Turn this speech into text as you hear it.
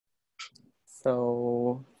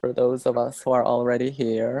So for those of us who are already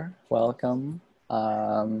here, welcome.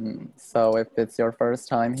 So if it's your first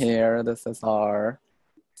time here, this is our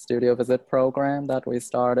studio visit program that we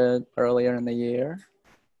started earlier in the year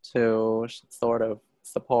to sort of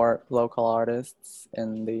support local artists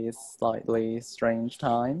in these slightly strange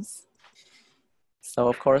times. So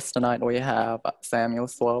of course, tonight we have Samuel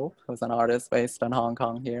Swope, who's an artist based in Hong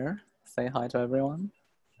Kong here. Say hi to everyone.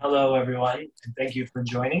 Hello, everyone, and thank you for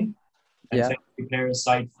joining. And thank you,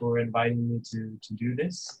 Parasite, for inviting me to do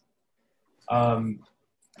this.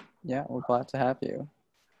 Yeah, we're glad to have you.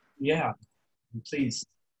 Yeah, please.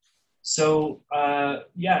 So,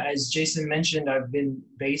 as Jason mentioned, I've been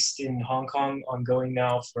based in Hong Kong ongoing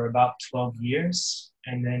now for about 12 years.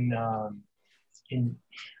 And then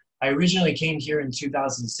I originally came here in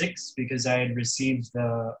 2006 because I had received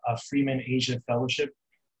a Freeman Asia Fellowship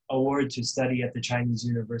Award to study at the Chinese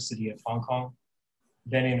University of Hong Kong.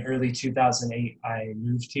 Then in early 2008, I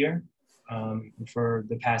moved here. For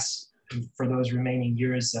those remaining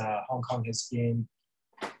years, Hong Kong has been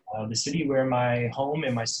the city where my home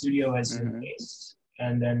and my studio has been based.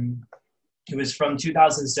 And then it was from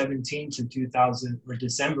 2017 to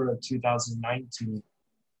December of 2019.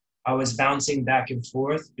 I was bouncing back and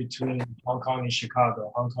forth between Hong Kong and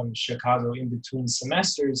Chicago in between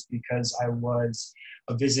semesters because I was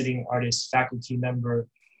a visiting artist faculty member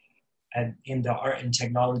in the Art and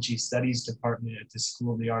Technology Studies Department at the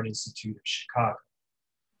School of the Art Institute of Chicago.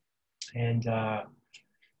 And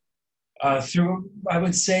I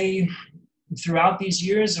would say throughout these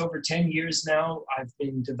years, over 10 years now, I've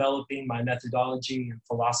been developing my methodology and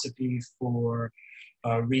philosophy for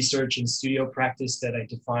research and studio practice that I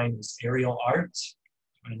define as aerial art.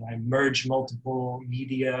 And I merge multiple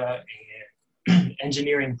media and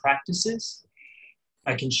engineering practices.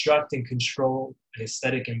 I construct and control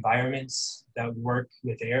aesthetic environments that work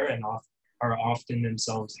with air and are often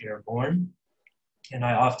themselves airborne. And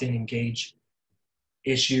I often engage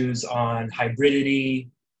issues on hybridity,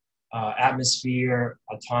 atmosphere,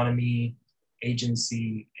 autonomy,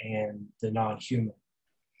 agency, and the non-human.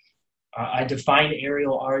 I define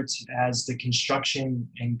aerial art as the construction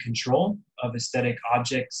and control of aesthetic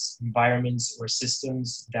objects, environments, or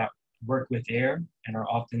systems that work with air and are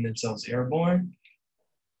often themselves airborne.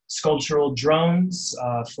 Sculptural drones,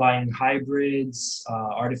 flying hybrids,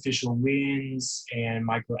 artificial winds, and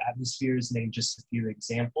microatmospheres, name just a few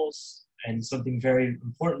examples. And something very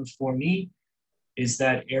important for me is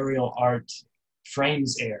that aerial art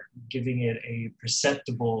frames air, giving it a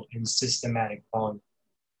perceptible and systematic volume.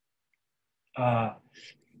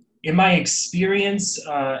 In my experience,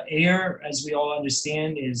 air, as we all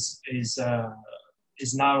understand, is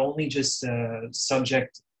not only just a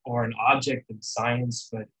subject or an object of science,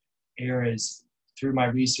 but air is, through my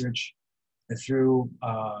research and through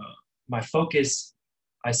my focus,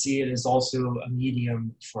 I see it as also a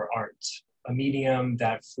medium for art, a medium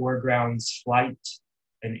that foregrounds flight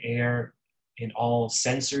and air in all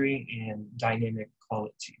sensory and dynamic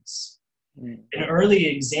qualities. An early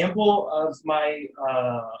example of my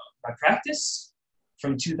practice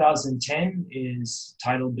from 2010 is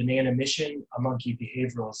titled Banana Mission, a Monkey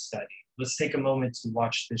Behavioral Study. Let's take a moment to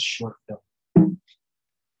watch this short film.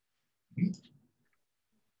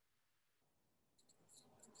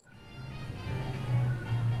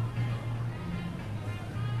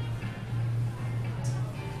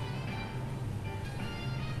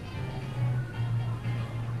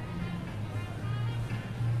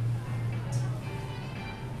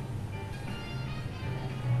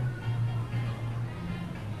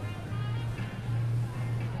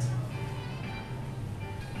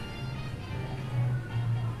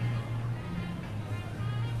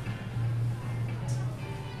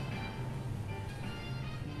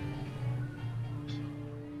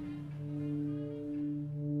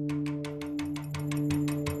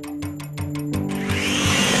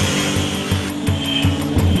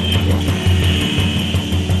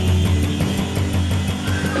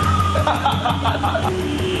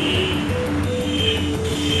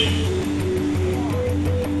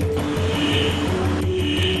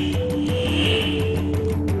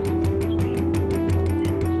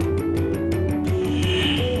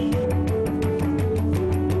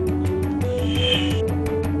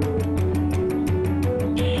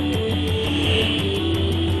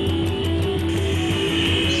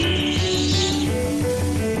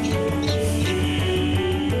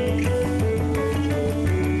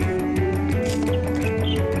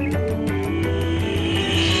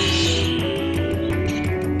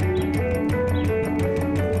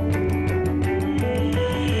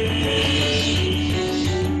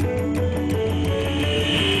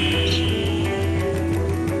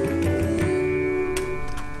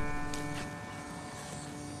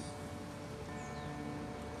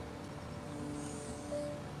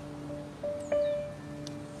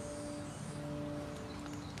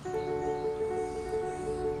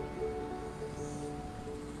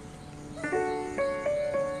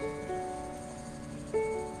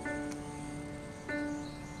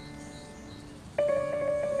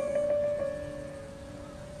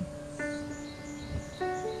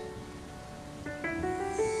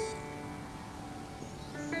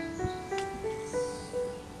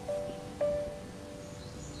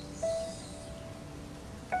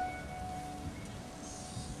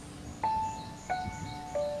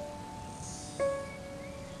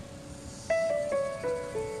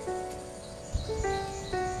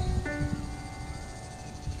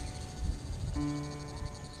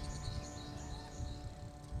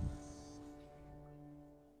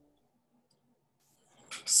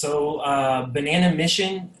 Banana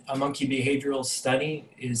Mission, a monkey behavioral study,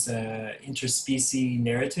 is an interspecies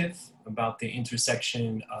narrative about the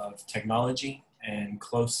intersection of technology and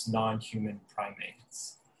close non-human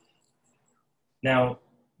primates. Now,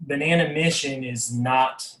 Banana Mission is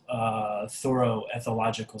not a thorough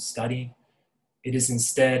ethological study. It is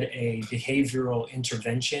instead a behavioral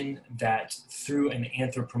intervention that, through an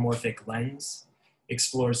anthropomorphic lens,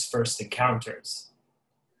 explores first encounters.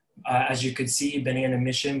 As you could see, Banana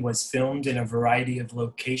Mission was filmed in a variety of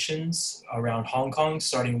locations around Hong Kong,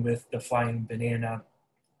 starting with the flying banana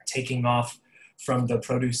taking off from the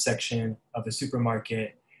produce section of a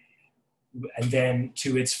supermarket, and then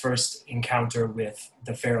to its first encounter with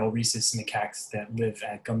the feral rhesus macaques that live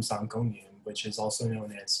at Gumsang Gongyun, which is also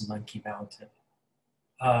known as Monkey Mountain.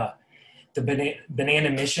 The Banana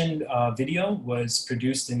Mission video was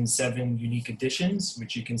produced in 7 unique editions,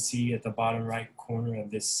 which you can see at the bottom right corner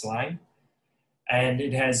of this slide. And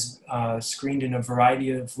it has screened in a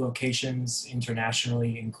variety of locations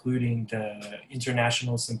internationally, including the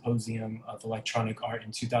International Symposium of Electronic Art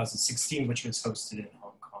in 2016, which was hosted in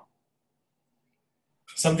Hong Kong.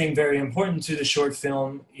 Something very important to the short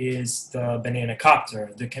film is the Banana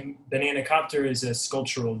Copter. The Banana Copter is a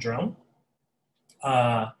sculptural drone.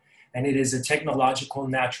 And it is a technological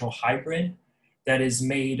natural hybrid that is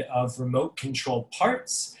made of remote control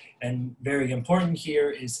parts. And very important here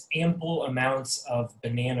is ample amounts of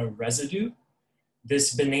banana residue.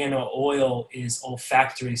 This banana oil is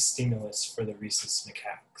olfactory stimulus for the rhesus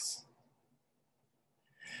macaques.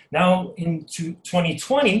 Now in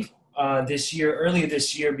 2020, earlier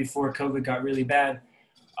this year, before COVID got really bad,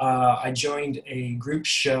 I joined a group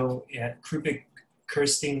show at Krupic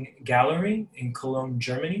Kersting Gallery in Cologne,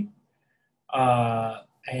 Germany.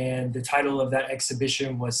 And the title of that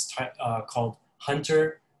exhibition was called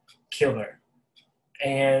Hunter Killer.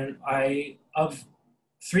 And of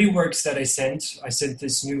 3 works that I sent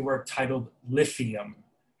this new work titled Lithium.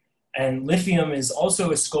 And Lithium is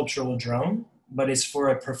also a sculptural drone, but it's for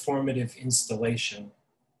a performative installation.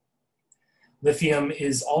 Lithium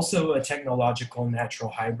is also a technological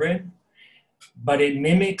natural hybrid, but it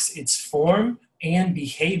mimics its form and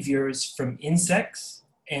behaviors from insects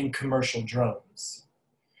and commercial drones.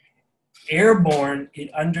 Airborne,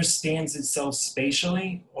 it understands itself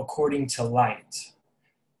spatially according to light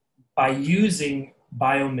by using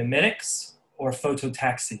biomimetics or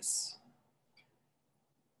phototaxis.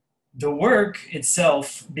 The work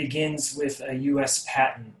itself begins with a US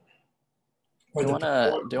patent. Do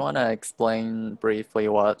you wanna explain briefly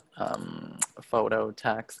what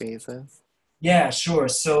phototaxis is? Yeah, sure.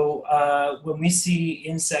 So when we see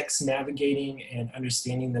insects navigating and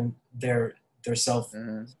understanding their self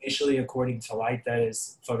spatially according to light, that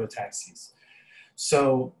is phototaxis.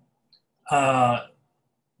 So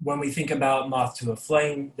when we think about moth to a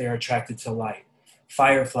flame, they're attracted to light.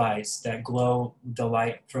 Fireflies that glow the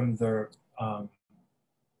light from their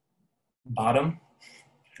bottom,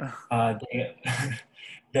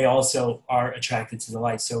 they also are attracted to the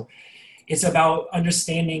light. So it's about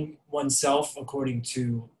understanding oneself according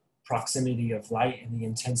to proximity of light and the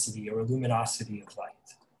intensity or luminosity of light.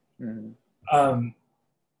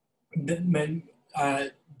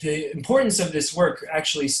 The importance of this work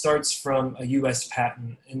actually starts from a US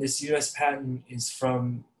patent, and this US patent is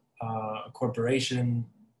from a corporation,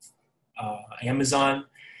 Amazon.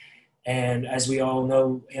 And as we all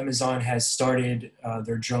know, Amazon has started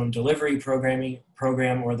their drone delivery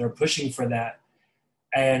program, or they're pushing for that.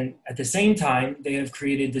 And at the same time, they have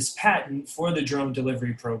created this patent for the drone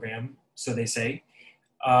delivery program, so they say,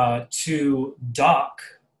 to dock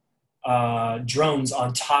drones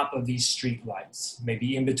on top of these street lights,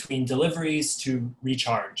 maybe in between deliveries to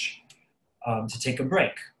recharge, to take a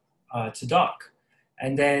break, to dock.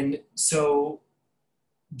 And then, so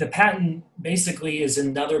the patent basically is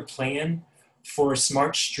another plan for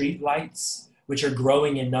smart street lights, which are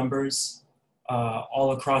growing in numbers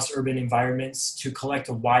all across urban environments, to collect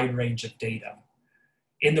a wide range of data.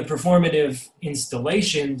 In the performative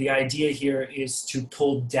installation, the idea here is to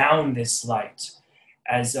pull down this light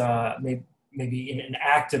as maybe in an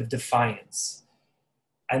act of defiance.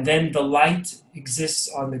 And then the light exists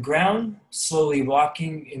on the ground, slowly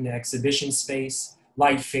walking in the exhibition space,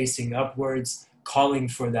 light facing upwards, calling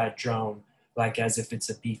for that drone, like as if it's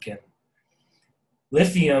a beacon.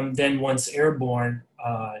 Lithium, then once airborne,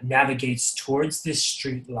 navigates towards this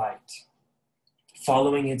street light,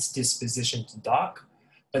 following its disposition to dock,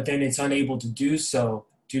 but then it's unable to do so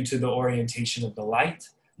due to the orientation of the light.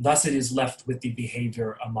 Thus, it is left with the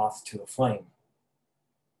behavior a moth to a flame.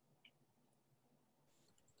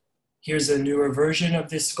 Here's a newer version of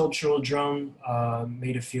this sculptural drone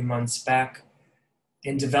made a few months back.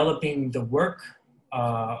 in developing the work,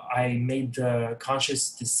 I made the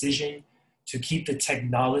conscious decision to keep the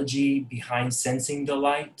technology behind sensing the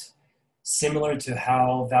light, similar to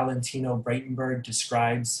how Valentino Breitenberg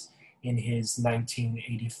describes in his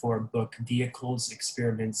 1984 book, Vehicles,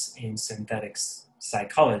 Experiments in Synthetic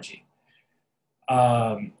Psychology.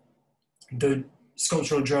 The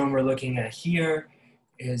sculptural drone we're looking at here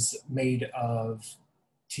is made of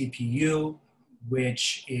TPU,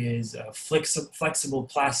 which is a flexible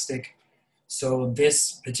plastic. So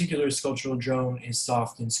this particular sculptural drone is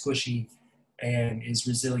soft and squishy and is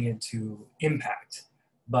resilient to impact.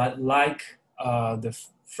 But like the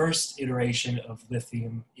first iteration of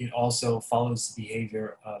lithium, it also follows the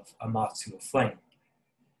behavior of a moth to a flame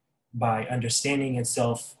by understanding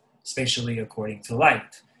itself spatially according to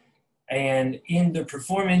light. And in the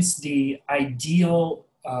performance, the ideal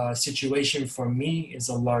situation for me is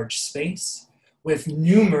a large space with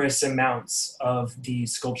numerous amounts of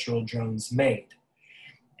these sculptural drones made.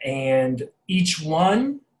 And each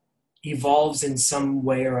one evolves in some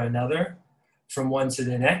way or another from one to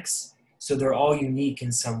the next. So they're all unique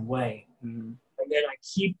in some way. Mm-hmm. And then I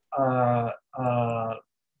keep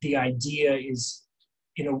the idea is,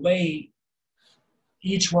 in a way,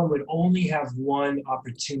 each one would only have one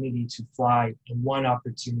opportunity to fly and one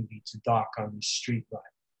opportunity to dock on the street light.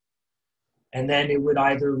 And then it would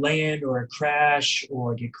either land or crash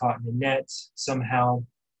or get caught in a net somehow.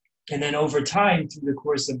 And then over time, through the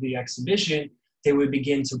course of the exhibition, they would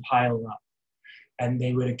begin to pile up. And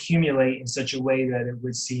they would accumulate in such a way that it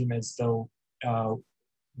would seem as though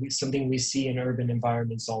something we see in urban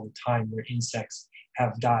environments all the time, where insects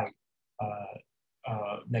have died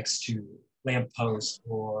next to lampposts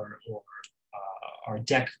or our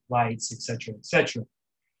deck lights, etc., etc.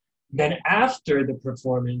 Then after the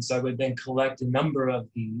performance, I would then collect a number of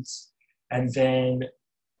these and then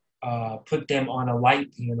put them on a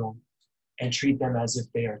light panel and treat them as if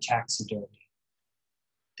they are taxidermy.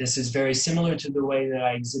 This is very similar to the way that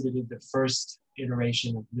I exhibited the first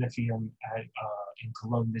iteration of lithium in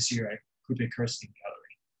Cologne this year at Krupic Kersting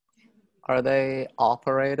Gallery. Are they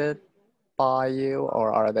operated by you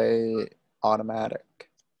or are they automatic?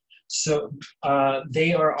 So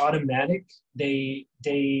they are automatic. They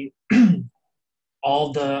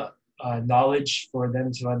all the knowledge for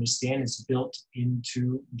them to understand is built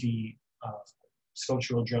into the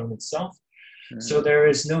sculptural drone itself. Mm-hmm. So there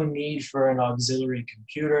is no need for an auxiliary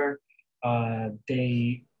computer. All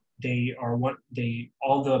the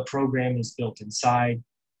program is built inside.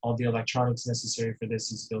 All the electronics necessary for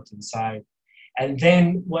this is built inside. And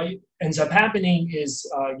then what ends up happening is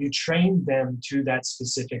you train them to that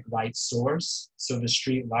specific light source. So the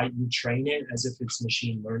street light, you train it as if it's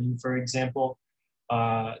machine learning, for example,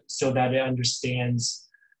 so that it understands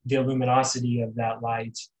the luminosity of that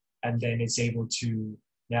light, and then it's able to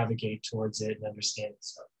navigate towards it and understand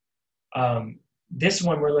stuff. This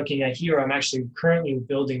one we're looking at here, I'm actually currently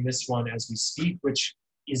building this one as we speak, which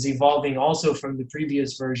is evolving also from the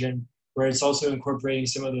previous version, where it's also incorporating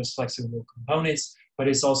some of those flexible components, but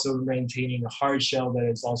it's also maintaining a hard shell that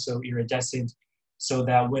is also iridescent, so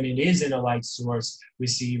that when it is in a light source, we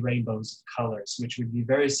see rainbows of colors, which would be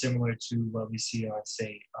very similar to what we see on,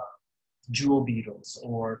 say, jewel beetles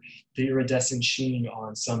or the iridescent sheen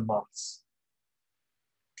on some moths.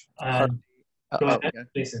 Go ahead,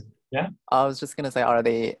 Jason. Yeah? I was just going to say, are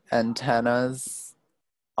the antennas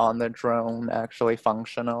on the drone actually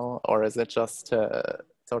functional, or is it just to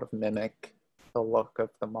sort of mimic the look of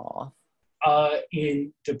the moth?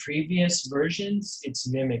 In the previous versions, it's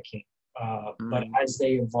mimicking. But as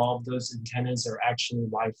they evolve, those antennas are actually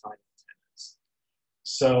Wi-Fi antennas.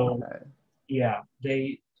 So, yeah,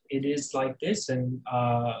 it is like this. And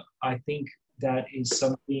I think that is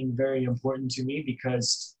something very important to me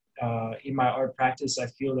because in my art practice, I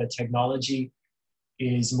feel that technology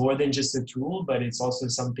is more than just a tool, but it's also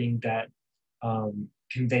something that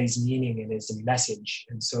conveys meaning and is a message.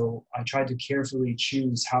 And so I try to carefully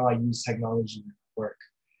choose how I use technology in my work.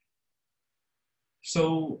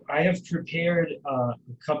 So I have prepared a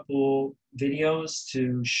couple videos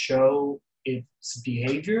to show its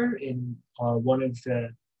behavior in one of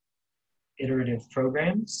the iterative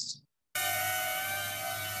programs.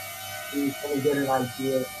 You kind of get an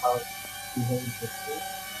idea of how it behaves.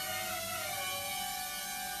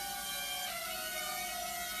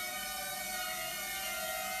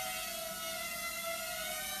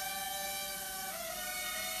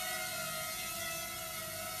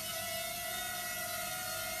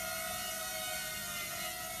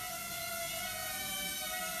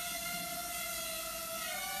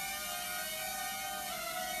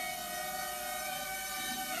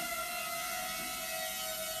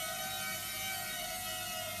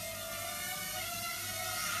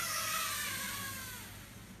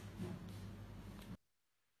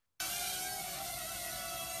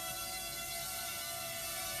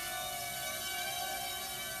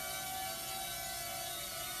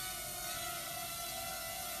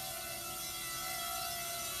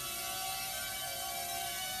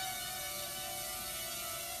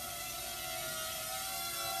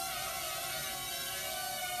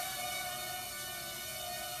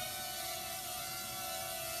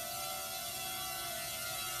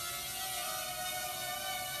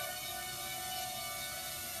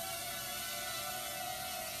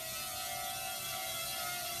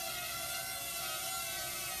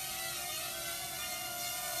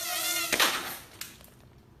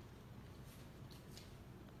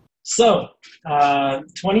 So,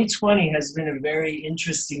 2020 has been a very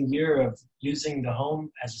interesting year of using the home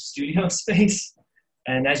as a studio space.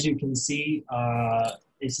 And as you can see,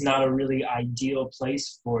 it's not a really ideal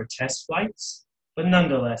place for test flights. But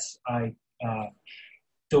nonetheless,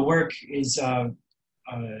 the work is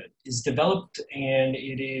developed and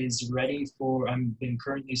it is ready for, I've been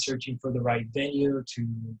currently searching for the right venue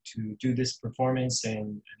to do this performance,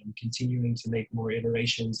 and I'm continuing to make more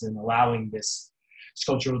iterations and allowing this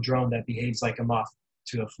sculptural drone that behaves like a moth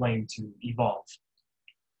to a flame to evolve.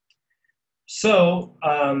 So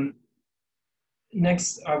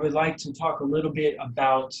next, I would like to talk a little bit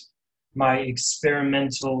about my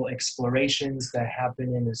experimental explorations that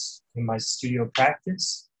happen in my studio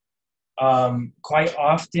practice. Quite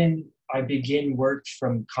often, I begin work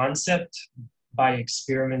from concept by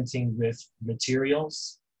experimenting with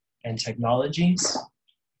materials and technologies.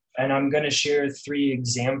 And I'm going to share 3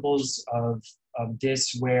 examples of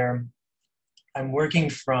this where I'm working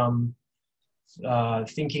from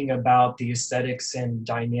thinking about the aesthetics and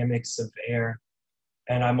dynamics of air.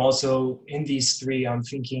 And I'm also, in these 3, I'm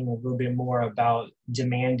thinking a little bit more about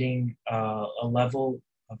demanding a level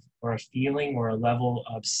of, or a feeling or a level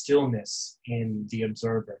of stillness in the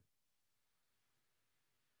observer.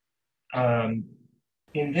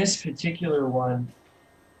 In this particular one,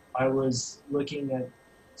 I was looking at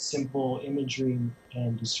simple imagery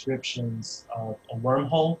and descriptions of a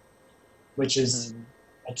wormhole, which is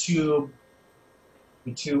a tube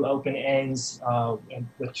with 2 open ends, and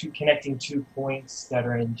with connecting 2 points that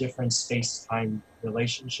are in different space-time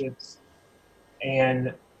relationships.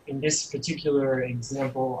 And in this particular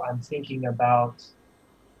example, I'm thinking about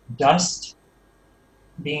dust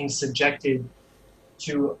being subjected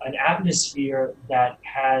to an atmosphere that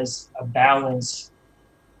has a balance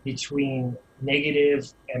between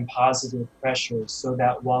negative and positive pressures, so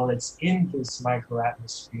that while it's in this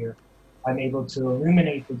microatmosphere, I'm able to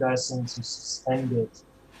illuminate the dust and to suspend it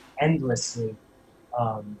endlessly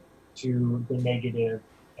to the negative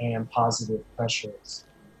and positive pressures.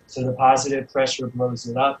 So the positive pressure blows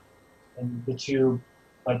it up and the tube,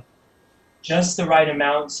 but just the right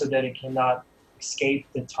amount so that it cannot escape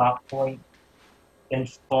the top point, then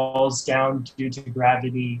falls down due to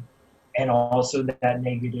gravity, and also that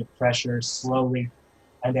negative pressure slowly,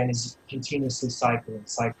 and then is continuously cycling,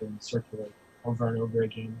 circulating over and over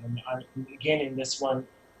again. And again, in this one,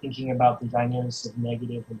 thinking about the dynamics of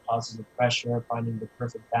negative and positive pressure, finding the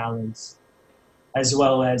perfect balance, as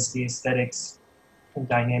well as the aesthetics and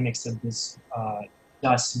dynamics of this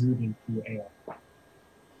dust moving through air.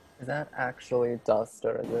 Is that actually dust,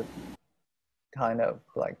 or is it kind of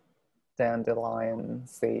like dandelion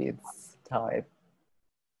seeds type?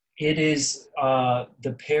 It is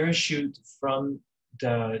the parachute from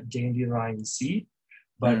the dandelion seed,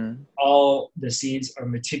 but all the seeds are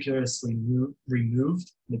meticulously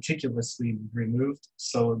removed,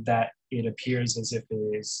 so that it appears as if it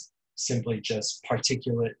is simply just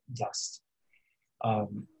particulate dust.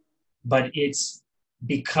 But it's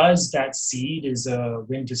because that seed is a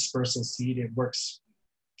wind dispersal seed, it works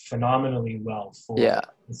phenomenally well for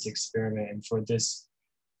this experiment and for this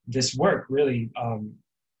work, really.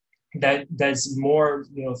 That's more,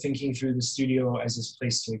 thinking through the studio as this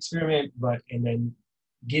place to experiment, and then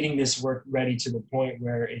getting this work ready to the point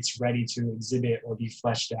where it's ready to exhibit or be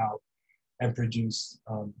fleshed out and produced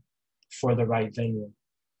for the right venue.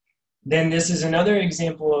 Then this is another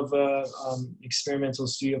example of a experimental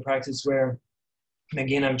studio practice where,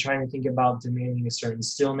 again, I'm trying to think about demanding a certain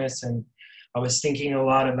stillness, and I was thinking a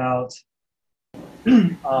lot about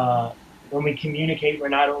when we communicate, we're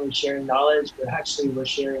not only sharing knowledge, but actually we're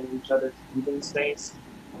sharing each other's breathing space.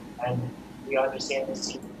 And we understand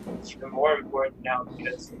this is even more important now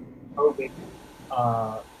because of COVID.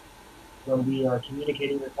 When we are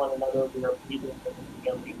communicating with one another, we are breathing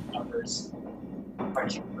with each other's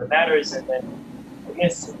particular matters. And then in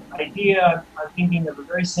this idea, I'm thinking of a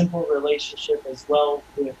very simple relationship as well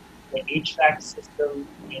with the HVAC system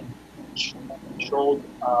and controlled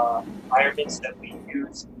environments that we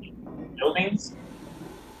use in buildings.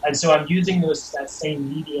 And so I'm using that same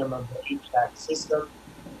medium of the HVAC system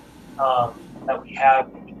that we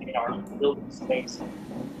have in our building space,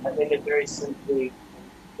 and then to very simply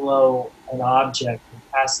flow an object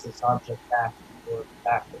and pass this object back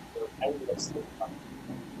and forth endlessly.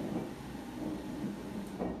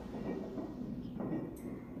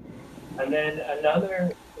 And then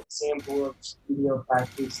another example of studio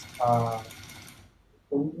practice,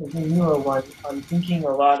 is a newer one. I'm thinking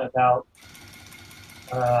a lot about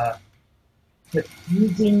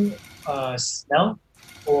diffusing smell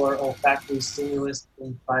or olfactory stimulus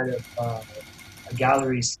inside of a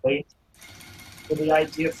gallery space. So the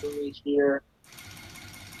idea for me here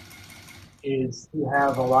is to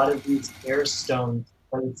have a lot of these air stones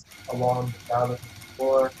placed along the bottom of the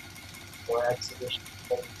floor or exhibition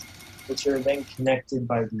space, which are then connected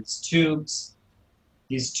by these tubes.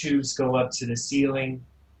 These tubes go up to the ceiling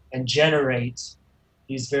and generate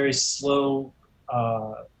these very slow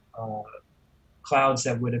uh, uh, clouds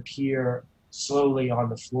that would appear slowly on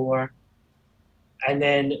the floor. And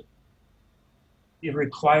then it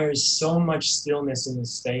requires so much stillness in the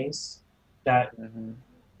space that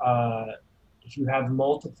if you have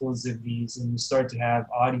multiples of these and you start to have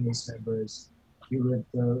audience members,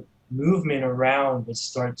 the movement around would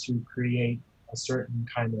start to create a certain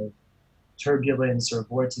kind of turbulence or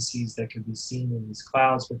vortices that could be seen in these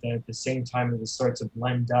clouds, but then at the same time it would start to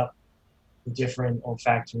blend up the different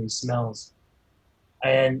olfactory smells.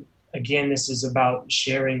 And again, this is about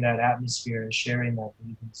sharing that atmosphere and sharing that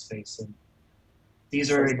breathing space. And these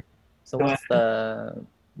are so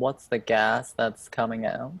what's the gas that's coming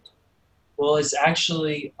out? Well, it's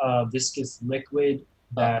actually a viscous liquid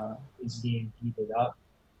that is being heated up.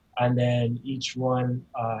 And then each one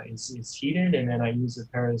is heated, and then I use a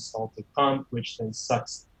peristaltic pump, which then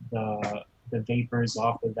sucks the vapors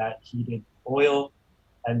off of that heated oil,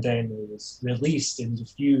 and then it is released and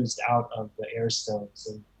diffused out of the air stones.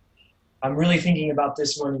 And I'm really thinking about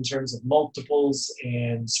this one in terms of multiples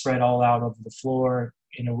and spread all out over the floor,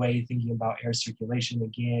 in a way thinking about air circulation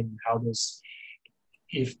again, how this,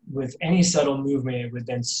 if with any subtle movement, it would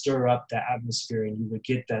then stir up the atmosphere and you would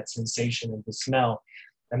get that sensation of the smell.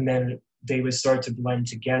 And then they would start to blend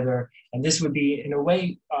together. And this would be, in a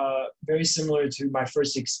way, very similar to my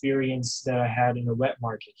first experience that I had in a wet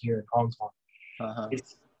market here in Hong Kong.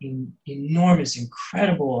 It's enormous,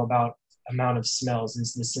 incredible amount of smells.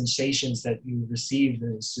 It's the sensations that you receive,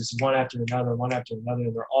 and it's just one after another,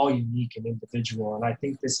 and they're all unique and individual. And I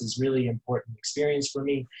think this is really important experience for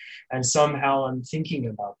me. And somehow I'm thinking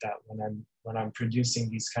about that when I'm producing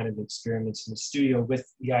these kind of experiments in the studio,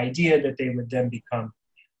 with the idea that they would then become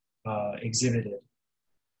exhibited.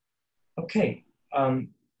 Okay.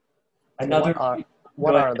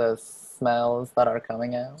 What are the smells that are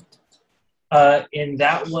coming out? In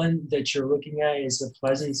that one that you're looking at is a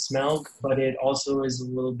pleasant smell, but it also is a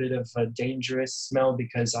little bit of a dangerous smell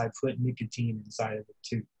because I put nicotine inside of it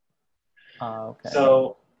too. Okay.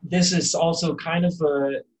 So this is also kind of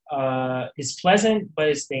it's pleasant, but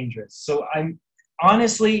it's dangerous. So I'm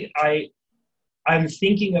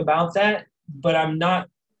thinking about that, but I'm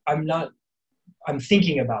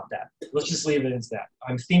thinking about that. Let's just leave it as that.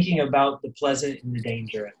 I'm thinking about the pleasant and the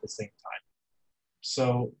danger at the same time.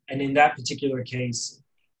 So, and in that particular case,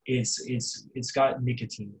 it's got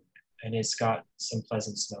nicotine and it's got some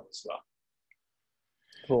pleasant smell as well.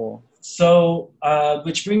 Cool. So,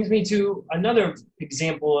 which brings me to another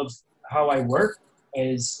example of how I work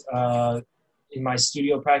is in my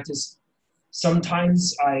studio practice.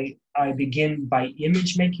 Sometimes I begin by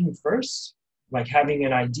image making first, like having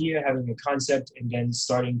an idea, having a concept, and then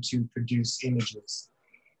starting to produce images.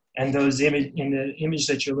 And those in the image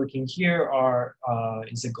that you're looking here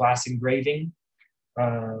is a glass engraving,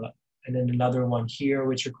 and then another one here,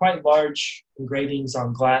 which are quite large engravings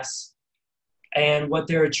on glass. And what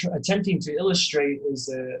they're attempting to illustrate is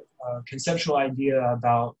a conceptual idea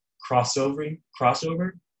about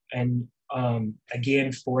crossover, and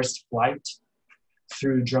again, forced flight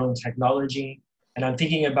through drone technology. And I'm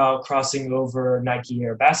thinking about crossing over Nike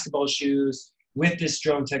Air basketball shoes with this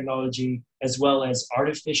drone technology, as well as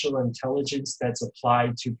artificial intelligence that's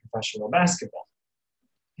applied to professional basketball.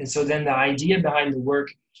 And so then the idea behind the work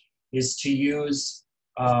is to use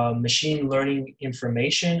machine learning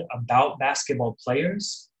information about basketball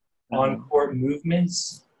players on court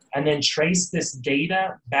movements, and then trace this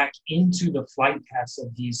data back into the flight paths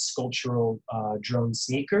of these sculptural drone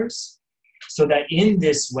sneakers, so that in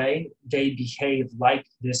this way, they behave like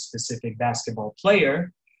this specific basketball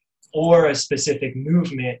player or a specific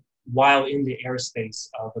movement while in the airspace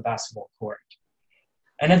of a basketball court.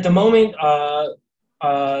 And at the moment,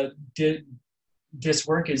 this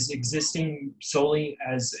work is existing solely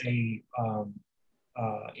as a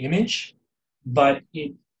image, but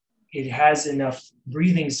it has enough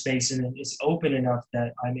breathing space and it's open enough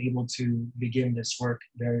that I'm able to begin this work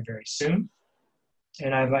very, very soon.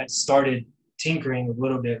 And I've started tinkering a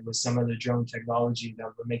little bit with some of the drone technology that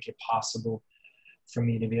would make it possible for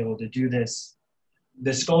me to be able to do this.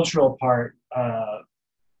 The sculptural part, I've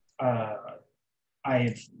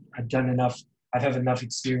done enough. I have enough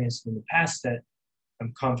experience in the past that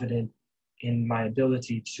I'm confident in my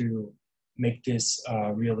ability to make this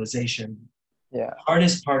realization. Yeah. The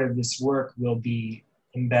hardest part of this work will be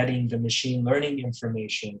embedding the machine learning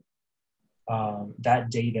information that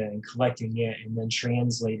data and collecting it and then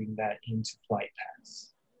translating that into flight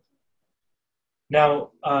paths.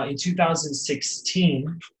 Now, in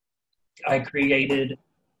 2016, I created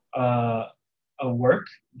a work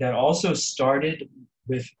that also started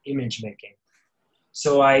with image making.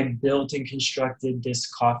 So I built and constructed this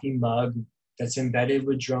coffee mug that's embedded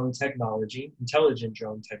with drone technology, intelligent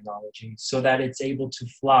drone technology, so that it's able to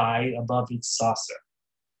fly above its saucer.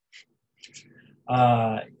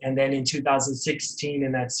 And then in 2016,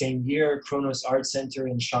 in that same year, Chronus Art Center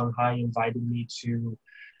in Shanghai invited me to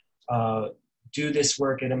do this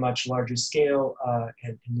work at a much larger scale,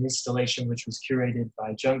 an installation which was curated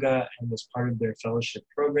by Junga and was part of their fellowship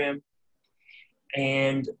program.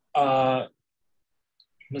 And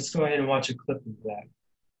let's go ahead and watch a clip of that.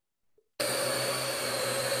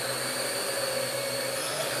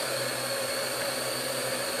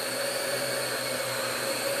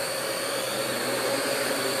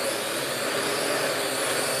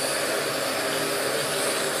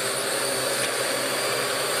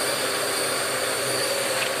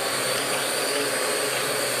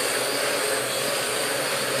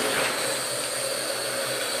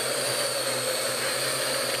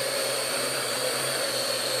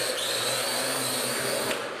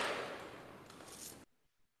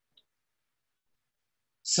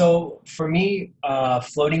 So for me,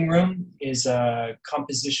 floating room is a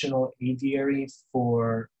compositional aviary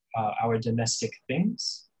for our domestic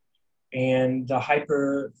things. And the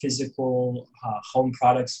hyper-physical home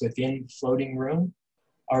products within floating room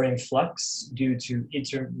are in flux due to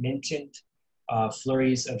intermittent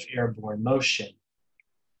flurries of airborne motion.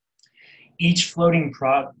 Each floating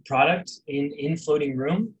product in floating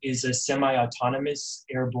room is a semi-autonomous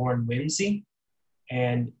airborne whimsy,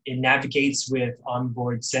 and it navigates with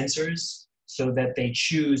onboard sensors so that they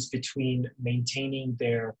choose between maintaining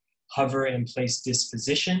their hover and place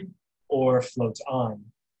disposition or float on.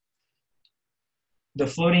 The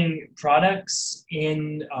floating products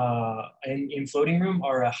in floating room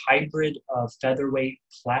are a hybrid of featherweight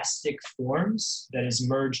plastic forms that is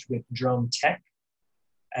merged with drone tech,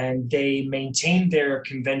 and they maintain their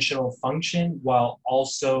conventional function while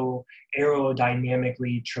also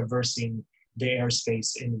aerodynamically traversing the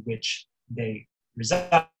airspace in which they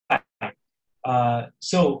reside.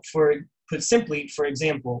 So put simply, for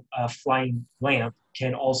example, a flying lamp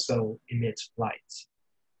can also emit light.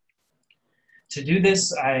 To do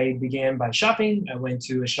this, I began by shopping. I went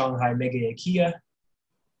to a Shanghai mega IKEA,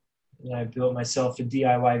 and I built myself a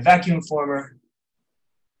DIY vacuum former,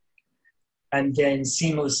 and then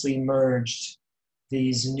seamlessly merged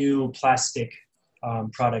these new plastic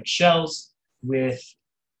product shells with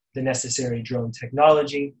the necessary drone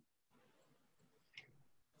technology.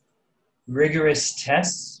 Rigorous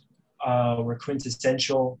tests were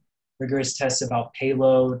quintessential, rigorous tests about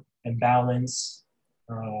payload and balance.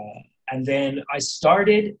 And then I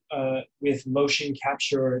started with motion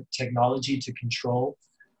capture technology to control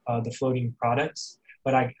the floating products,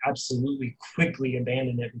 but I absolutely quickly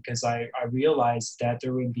abandoned it because I realized that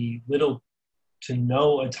there would be little to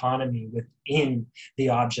no autonomy within the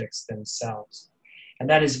objects themselves. And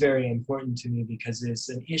that is very important to me because it's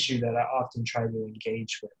an issue that I often try to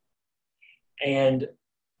engage with. And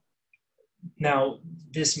now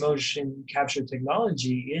this motion capture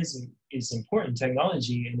technology is important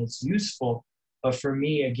technology and it's useful. But for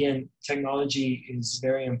me, again, technology is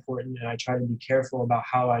very important and I try to be careful about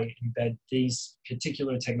how I embed these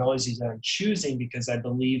particular technologies that I'm choosing because I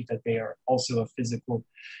believe that they are also a physical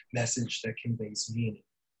message that conveys meaning.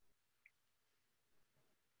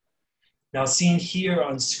 Now, seen here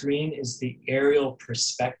on screen is the aerial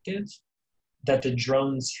perspective that the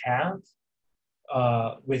drones have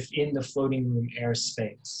within the floating room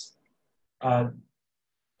airspace.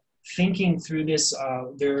 Thinking through this,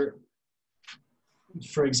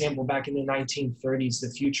 for example, back in the 1930s, the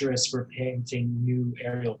futurists were painting new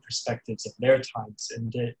aerial perspectives of their times, and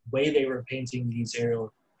the way they were painting these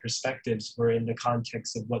aerial perspectives were in the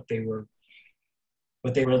context of what they were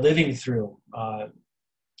living through.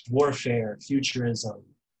 Warfare, futurism,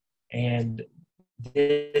 and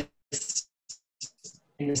this,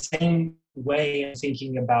 in the same way, I'm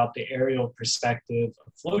thinking about the aerial perspective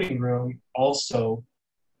of floating room also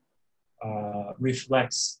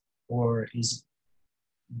reflects or is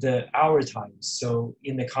our times. So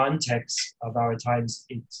in the context of our times,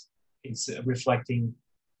 it's reflecting.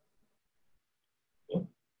 Oh,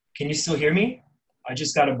 can you still hear me? I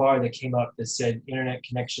just got a bar that came up that said internet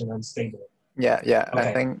connection unstable. Yeah, okay.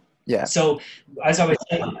 I think, yeah. So as I was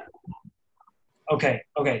saying, okay.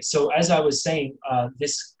 So as I was saying,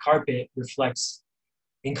 this carpet reflects,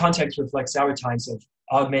 in context, reflects our times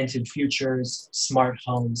augmented futures, smart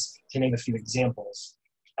homes, to name a few examples.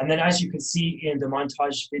 And then as you can see in the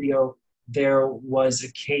montage video, there was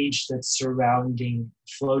a cage that's surrounding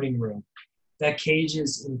floating room. That cage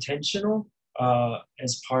is intentional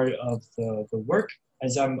as part of the work,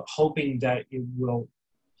 as I'm hoping that it will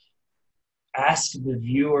ask the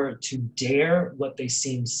viewer to dare what they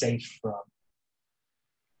seem safe from.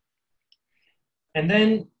 And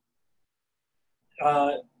then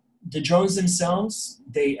the drones themselves,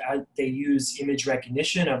 they use image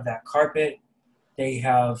recognition of that carpet. They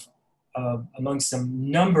have amongst a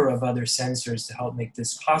number of other sensors to help make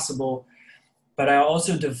this possible. But I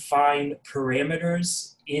also define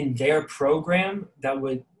parameters in their program that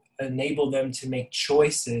would enable them to make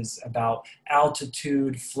choices about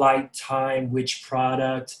altitude, flight time, which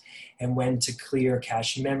product, and when to clear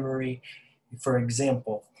cache memory, for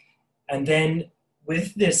example. And then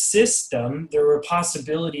with this system, there were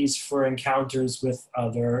possibilities for encounters with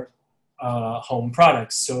other home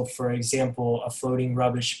products. So for example, a floating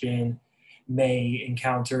rubbish bin may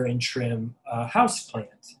encounter and trim a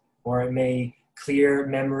houseplant, or it may clear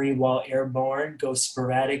memory while airborne, go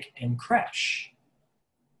sporadic, and crash.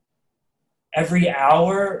 Every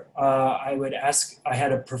hour, I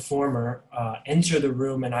had a performer enter the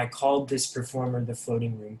room, and I called this performer the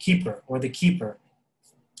floating room keeper, or the keeper.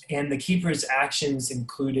 And the keeper's actions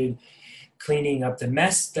included cleaning up the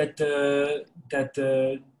mess that the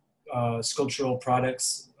sculptural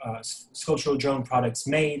drone products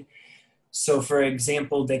made. So for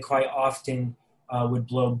example, they quite often would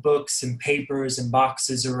blow books and papers and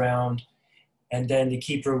boxes around, and then the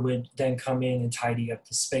keeper would then come in and tidy up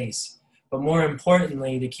the space. But more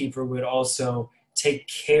importantly, the keeper would also take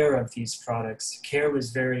care of these products. Care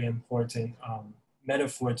was very important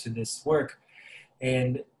metaphor to this work.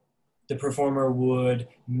 And the performer would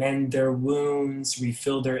mend their wounds,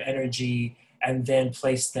 refill their energy, and then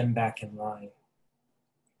place them back in line.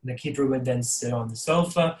 The keeper would then sit on the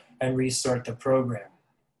sofa and restart the program.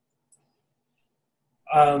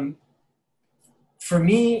 For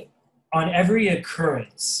me, on every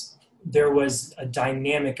occurrence, there was a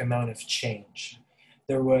dynamic amount of change.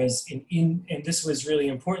 There was and this was really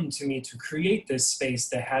important to me to create this space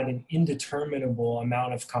that had an indeterminable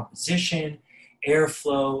amount of composition,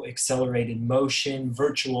 airflow, accelerated motion,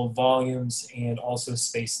 virtual volumes, and also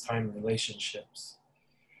space-time relationships.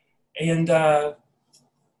 And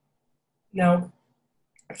now,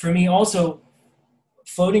 for me also,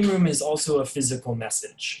 floating room is also a physical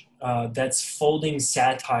message that's folding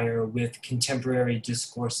satire with contemporary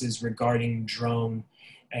discourses regarding drone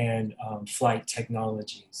and flight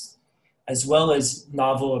technologies, as well as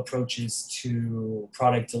novel approaches to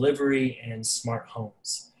product delivery and smart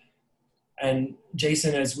homes. And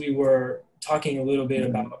Jason, as we were talking a little bit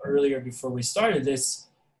about earlier before we started this,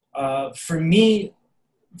 for me,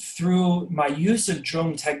 through my use of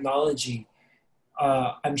drone technology,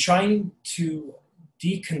 I'm trying to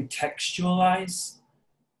decontextualize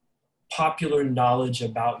popular knowledge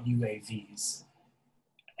about UAVs,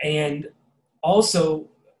 and also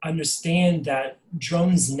understand that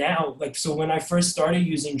drones now, so when I first started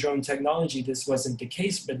using drone technology, this wasn't the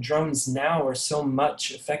case, but drones now are so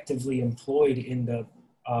much effectively employed in the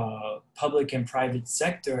public and private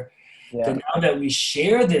sector, that now that we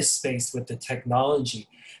share this space with the technology,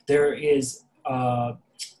 there is a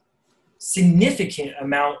significant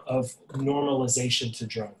amount of normalization to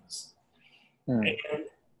drones.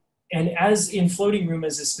 And as in floating room,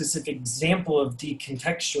 as a specific example of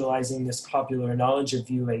decontextualizing this popular knowledge of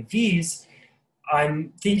UAVs,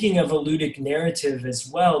 I'm thinking of a ludic narrative as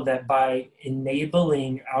well, that by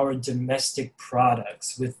enabling our domestic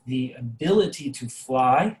products with the ability to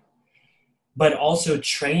fly, but also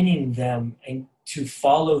training them and to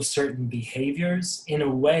follow certain behaviors in a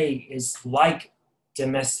way is like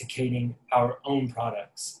domesticating our own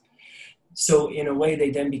products. So in a way they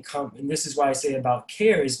then become, and this is why I say about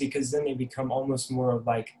care, is because then they become almost more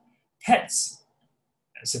like pets,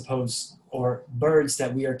 I suppose, or birds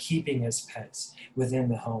that we are keeping as pets within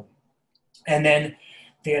the home. And then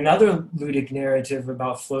another ludic narrative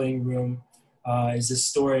about floating room is a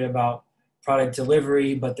story about product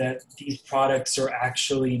delivery, but that these products are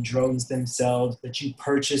actually drones themselves that you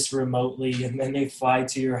purchase remotely, and then they fly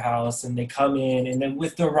to your house and they come in, and then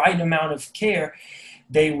with the right amount of care,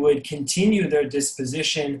 they would continue their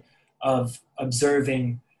disposition of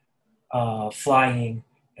observing, flying,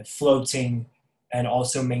 and floating, and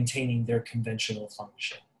also maintaining their conventional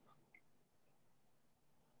function.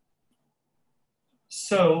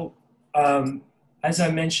 So, as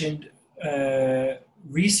I mentioned,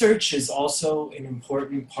 research is also an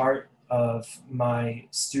important part of my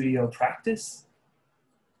studio practice.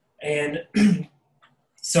 And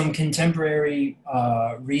some contemporary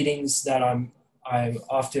readings that I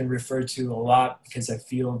often refer to a lot because I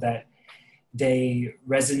feel that they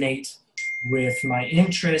resonate with my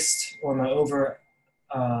interest or my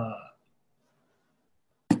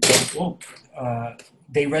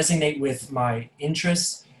they resonate with my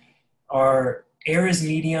interests are Air is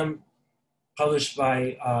Medium, published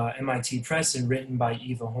by MIT Press and written by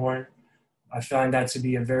Eva Horn. I find that to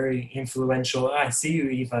be a very influential, I see you,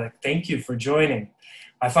 Eva, thank you for joining.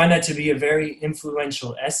 I find that to be a very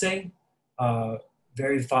influential essay,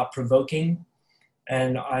 very thought-provoking,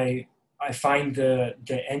 and I find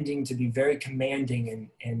the ending to be very commanding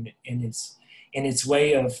in its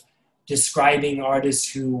way of describing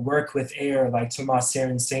artists who work with air, like Tomas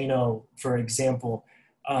Saraceno, for example,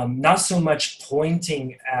 not so much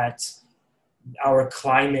pointing at our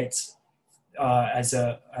climate as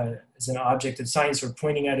an object of science, or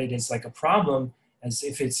pointing at it as like a problem, as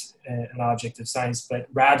if it's an object of science, but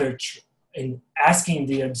rather in asking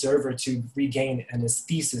the observer to regain an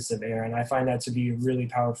aesthesis of air. And I find that to be really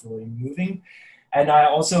powerful and moving. And I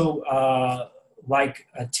also like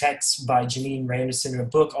a text by Janine Randerson, a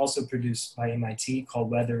book also produced by MIT called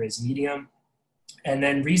Weather is Medium. And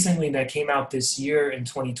then recently that came out this year in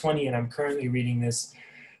 2020, and I'm currently reading this,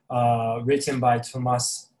 written by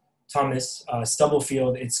Thomas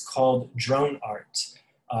Stubblefield. It's called Drone Art,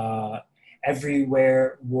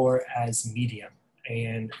 Everywhere War as Medium.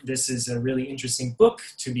 And this is a really interesting book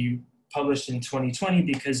to be published in 2020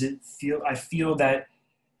 because I feel that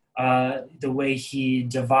the way he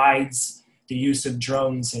divides the use of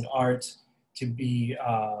drones in art to be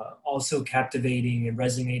also captivating and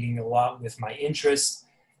resonating a lot with my interest.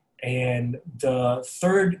 And the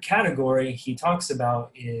third category he talks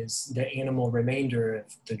about is the animal remainder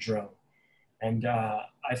of the drone. And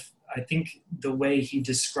I think the way he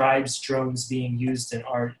describes drones being used in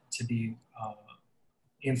art to be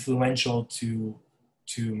influential to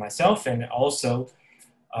myself, and also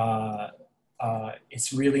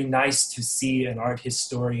it's really nice to see an art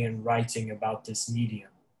historian writing about this medium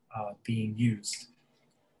being used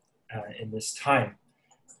in this time.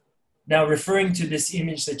 Now, referring to this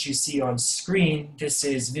image that you see on screen, this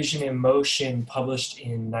is Vision in Motion, published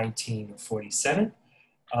in 1947.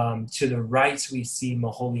 To the right, we see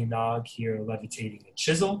Moholy Nog here levitating a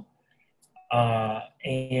chisel.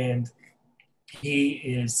 And he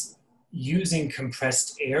is using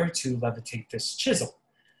compressed air to levitate this chisel.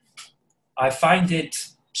 I find it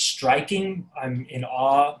striking. I'm in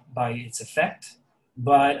awe by its effect,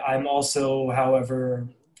 but I'm also, however,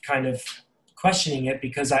 kind of questioning it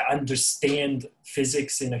because I understand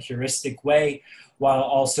physics in a heuristic way, while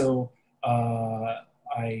also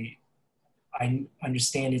I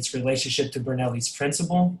understand its relationship to Bernoulli's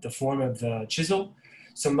principle, the form of the chisel.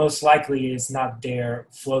 So most likely it's not there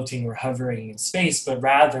floating or hovering in space, but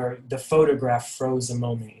rather the photograph froze a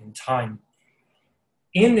moment in time.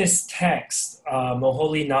 In this text,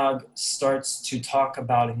 Moholy Nog starts to talk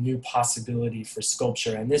about a new possibility for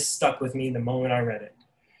sculpture, and this stuck with me the moment I read it.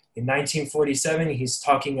 In 1947, he's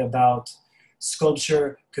talking about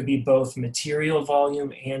sculpture could be both material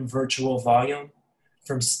volume and virtual volume,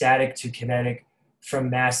 from static to kinetic, from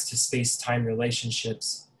mass to space-time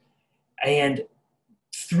relationships. And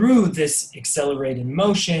through this accelerated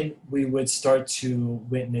motion, we would start to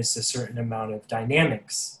witness a certain amount of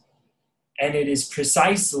dynamics. And it is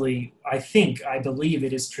precisely, I believe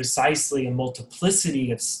it is precisely a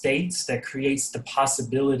multiplicity of states that creates the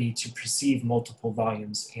possibility to perceive multiple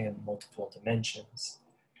volumes and multiple dimensions.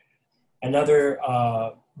 Another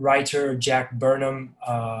writer, Jack Burnham,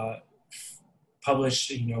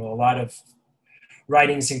 published a lot of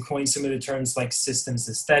writings and coined some of the terms like systems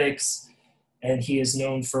aesthetics. And he is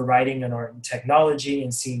known for writing on art and technology,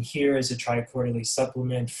 and seen here is a tri-quarterly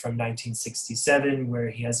supplement from 1967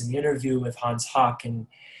 where he has an interview with Hans Haack. And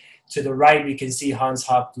to the right, we can see Hans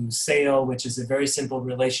Haack Blue Sail, which is a very simple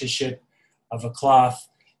relationship of a cloth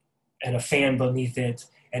and a fan beneath it,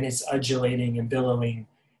 and it's undulating and billowing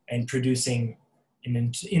and producing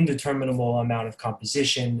an indeterminable amount of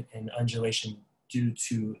composition and undulation due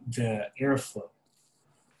to the airflow.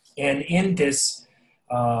 And in this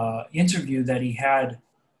interview that he had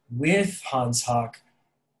with Hans Haack,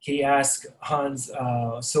 he asked Hans,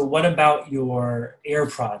 so what about your air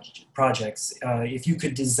projects? If you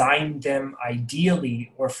could design them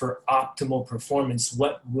ideally or for optimal performance,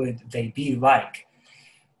 what would they be like?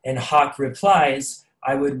 And Haack replies,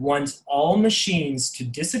 I would want all machines to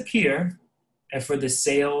disappear and for the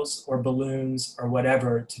sails or balloons or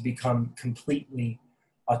whatever to become completely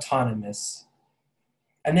autonomous.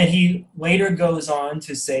 And then he later goes on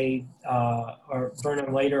to say, or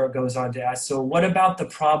Burnham later goes on to ask, so what about the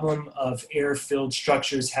problem of air-filled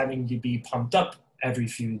structures having to be pumped up every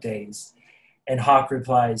few days? And Hawke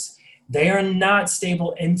replies, they are not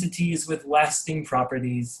stable entities with lasting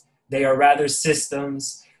properties. They are rather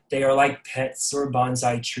systems. They are like pets or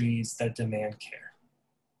bonsai trees that demand care.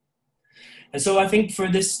 And so I think for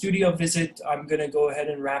this studio visit, I'm going to go ahead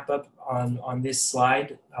and wrap up on this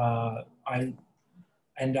slide.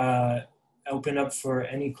 And open up for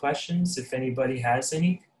any questions if anybody has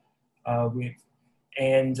any.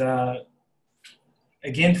 Again,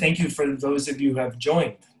 thank you for those of you who have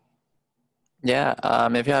joined. Yeah,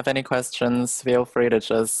 if you have any questions, feel free to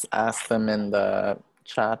just ask them in the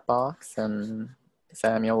chat box and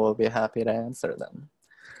Samuel will be happy to answer them.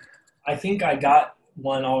 I think I got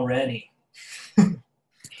one already.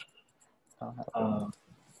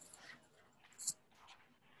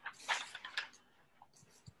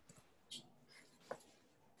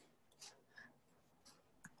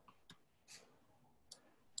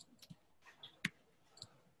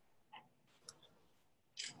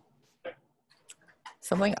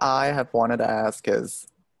 Something I have wanted to ask is,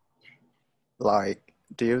 like,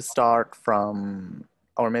 do you start from,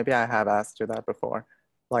 or maybe I have asked you that before,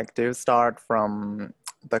 like, do you start from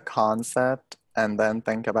the concept and then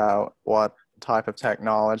think about what type of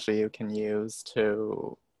technology you can use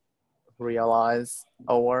to realize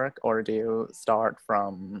a work, or do you start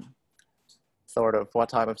from sort of what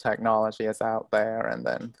type of technology is out there and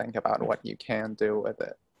then think about what you can do with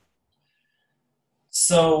it?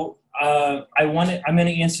 So I'm going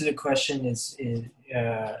to answer the question is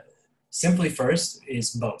simply first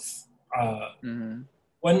is both.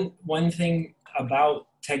 One thing about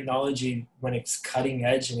technology when it's cutting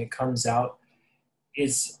edge and it comes out,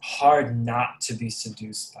 it's hard not to be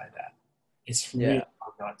seduced by that. It's really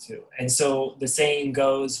hard not to. And so the saying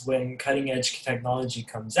goes, when cutting edge technology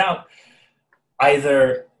comes out,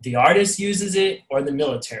 either the artist uses it or the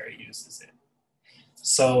military uses it.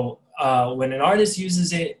 So when an artist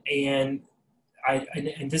uses it, and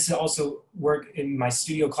this is also work in my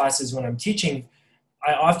studio classes when I'm teaching,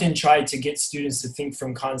 I often try to get students to think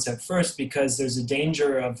from concept first, because there's a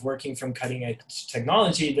danger of working from cutting edge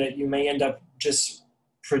technology that you may end up just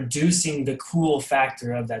producing the cool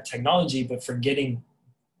factor of that technology, but forgetting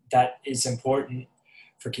that it's important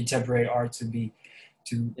for contemporary art to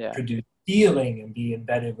produce feeling and be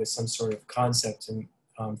embedded with some sort of concept, and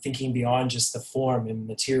thinking beyond just the form and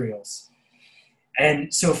materials.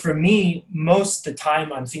 And so for me, most of the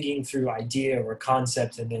time I'm thinking through idea or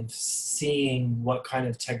concept and then seeing what kind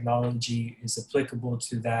of technology is applicable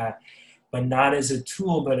to that, but not as a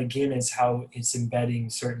tool, but again, as how it's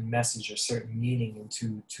embedding certain message or certain meaning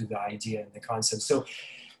into the idea and the concept. So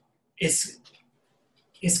it's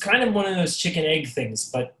kind of one of those chicken egg things,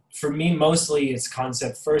 but for me, mostly it's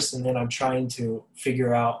concept first, and then I'm trying to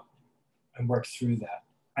figure out and work through that.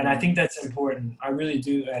 And I think that's important. I really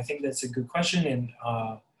do. I think that's a good question. And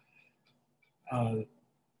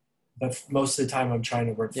but most of the time I'm trying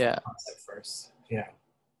to work through the concept first. Yeah.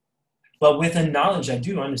 But with the knowledge, I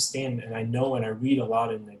do understand, and I know, and I read a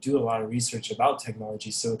lot, and I do a lot of research about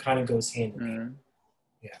technology. So it kind of goes hand in hand.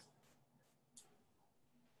 Yeah.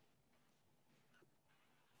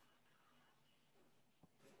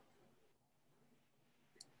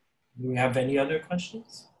 Do we have any other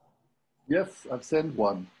questions? Yes, I've sent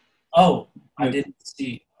one. Oh, I didn't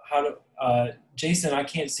see. How to, Jason, I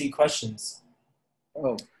can't see questions.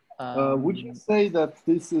 Oh, would you say that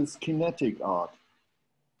this is kinetic art?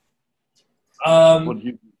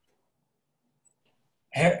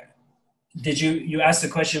 Did you ask the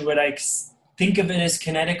question, would I think of it as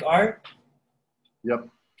kinetic art? Yep.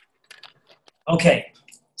 Okay,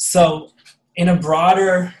 so in a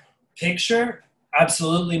broader picture,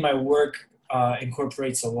 absolutely my work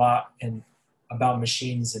incorporates a lot about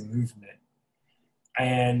machines and movement.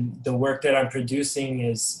 And the work that I'm producing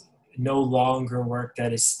is no longer work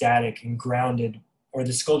that is static and grounded, or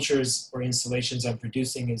the sculptures or installations I'm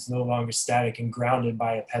producing is no longer static and grounded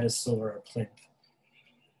by a pedestal or a plinth.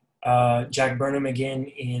 Jack Burnham, again,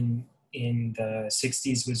 in the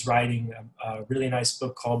 60s was writing a really nice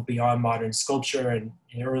book called Beyond Modern Sculpture, and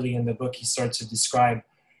early in the book he starts to describe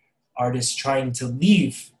artists trying to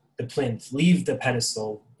leave the plinth, leave the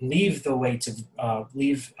pedestal, leave the weight,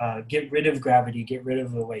 get rid of gravity, get rid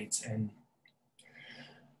of the weight. And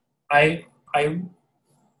I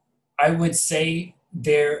would say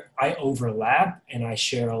I overlap and I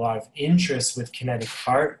share a lot of interest with kinetic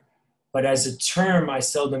art, but as a term, I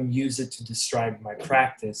seldom use it to describe my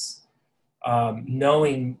practice.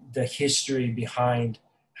 Knowing the history behind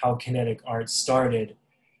how kinetic art started,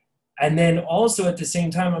 And then also at the same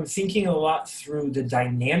time, I'm thinking a lot through the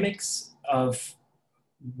dynamics of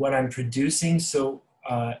what I'm producing. So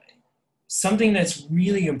something that's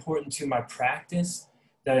really important to my practice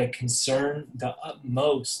that I concern the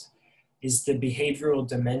utmost is the behavioral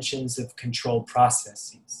dimensions of control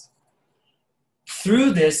processes.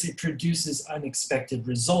 Through this, it produces unexpected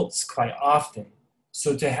results quite often.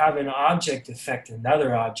 So to have an object affect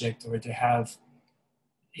another object, or to have,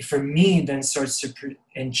 for me, then starts to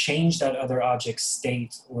and change that other object's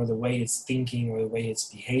state or the way it's thinking or the way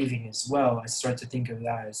it's behaving as well, I start to think of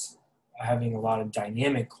that as having a lot of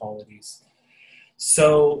dynamic qualities.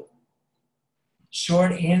 So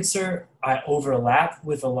short answer, I overlap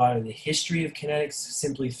with a lot of the history of kinetics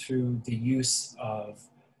simply through the use of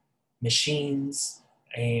machines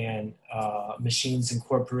and machines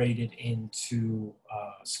incorporated into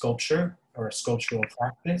sculpture or sculptural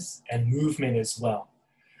practice and movement as well.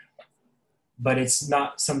 But it's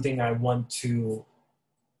not something I want to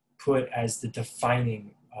put as the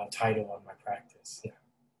defining title of my practice. Yeah.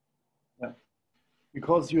 Yeah.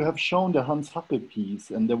 Because you have shown the Hans Happe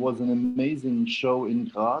piece, and there was an amazing show in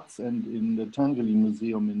Graz and in the Tangeli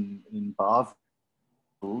Museum in Basel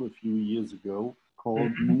a few years ago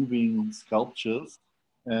called Moving Sculptures.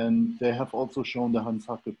 And they have also shown the Hans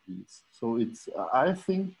Happe piece. So it's, I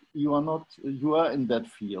think you are in that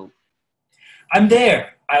field. I'm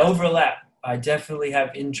there. I overlap. I definitely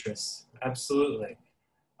have interests. Absolutely.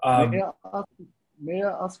 May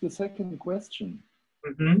I ask a second question?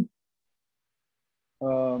 Mm-hmm.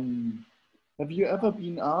 Have you ever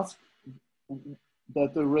been asked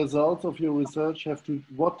that the results of your research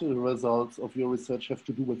what the results of your research have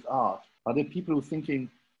to do with art? Are there people thinking,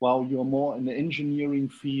 wow, you're more in the engineering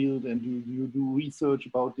field and you do research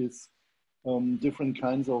about this different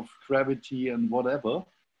kinds of gravity and whatever?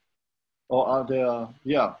 Or are there,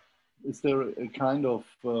 is there a kind of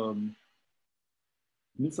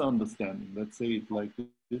misunderstanding, let's say it like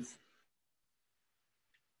this?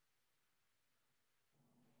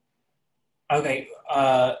 Okay,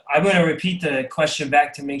 I'm going to repeat the question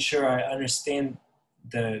back to make sure I understand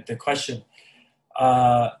the question.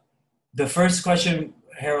 The first question,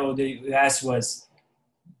 Harold, that you asked was,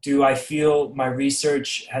 do I feel my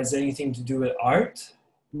research has anything to do with art?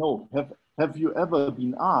 No, have you ever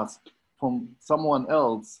been asked from someone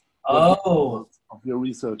else what the results of your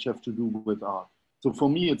research have to do with art? So for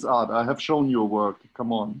me, it's art. I have shown your work.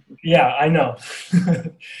 Come on. Yeah, I know.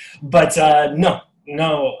 But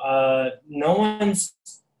no one's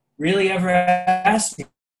really ever asked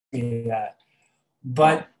me that.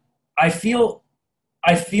 But I feel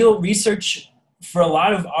research for a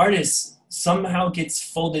lot of artists somehow gets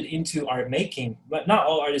folded into art making. But not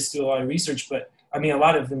all artists do a lot of research, but I mean, a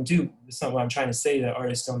lot of them do. It's not what I'm trying to say that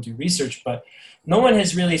artists don't do research, but no one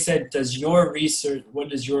has really said, what does your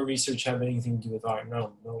research have anything to do with art?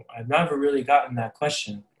 No, I've never really gotten that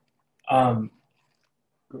question. I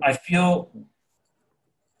feel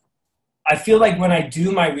like when I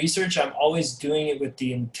do my research, I'm always doing it with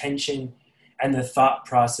the intention and the thought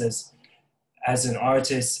process as an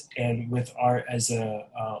artist and with art as a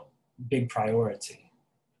big priority.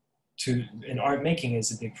 And art making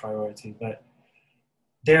is a big priority, but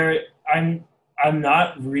I'm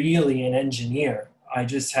not really an engineer. I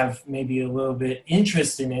just have maybe a little bit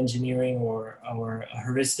interest in engineering or a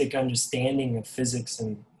heuristic understanding of physics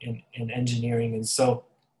and engineering. And so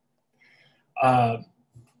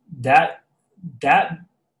that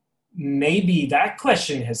maybe that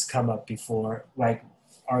question has come up before, like,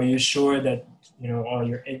 are you sure that all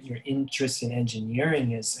your interest in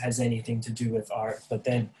engineering has anything to do with art? But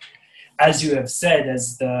then, as you have said,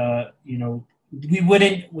 as the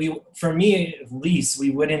for me at least, we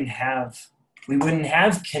wouldn't have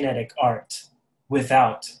kinetic art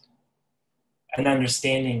without an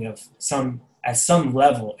understanding of at some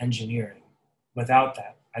level engineering. Without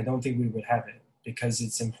that, I don't think we would have it, because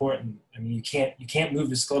it's important. I mean, you can't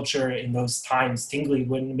move a sculpture in those times. Tingley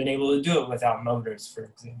wouldn't have been able to do it without motors, for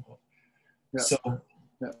example. Yeah. So,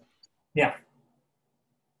 yeah.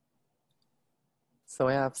 So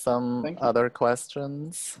we have some other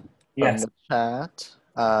questions from the chat.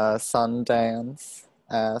 Sundance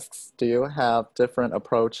asks, do you have different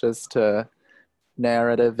approaches to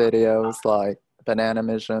narrative videos like Banana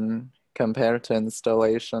Mission compared to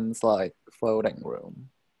installations like Floating Room?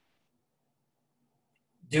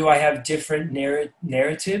 Do I have different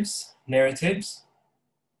narratives? Do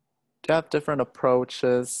you have different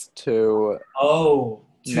approaches to to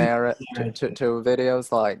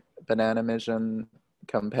videos like Banana Mission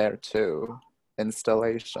compared to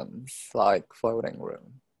installations like Floating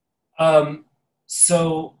Room?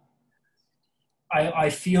 So I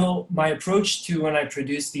feel my approach to when I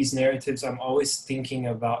produce these narratives, I'm always thinking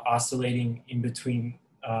about oscillating in between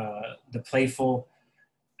the playful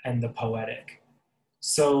and the poetic.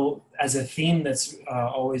 So as a theme, that's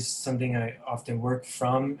always something I often work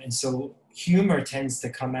from. And so humor tends to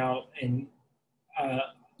come out in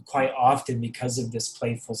quite often because of this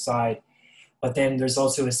playful side. But then there's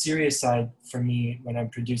also a serious side for me when I'm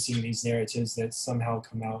producing these narratives that somehow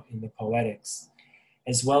come out in the poetics,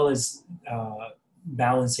 as well as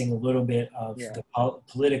balancing a little bit of the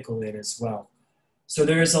political in as well. So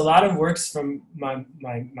there's a lot of works from my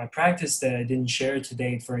practice that I didn't share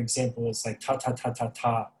today. For example, it's like ta ta ta ta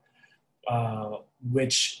ta,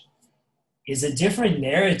 which is a different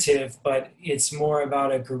narrative, but it's more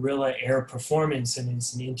about a guerrilla air performance, and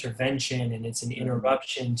it's an intervention, and it's an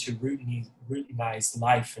interruption to routinize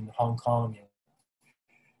life in Hong Kong.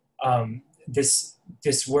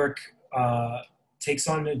 This work takes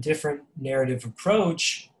on a different narrative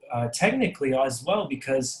approach, technically as well,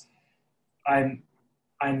 because I'm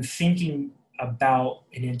thinking about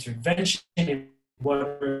an intervention and what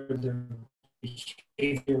are the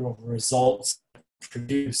behavioral results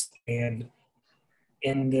produced. And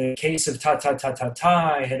in the case of Ta Ta Ta Ta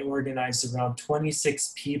Ta, I had organized around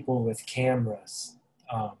 26 people with cameras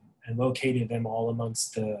and located them all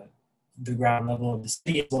amongst the ground level of the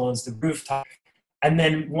city as well as the rooftop. And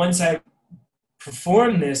then once I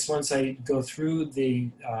perform this, once I go through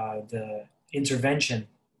the intervention,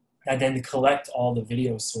 I then collect all the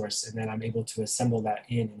video source, and then I'm able to assemble that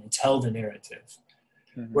in and tell the narrative.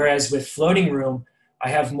 Whereas with Floating Room, I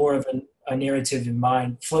have more of a narrative in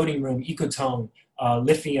mind. Floating Room, Ecotone,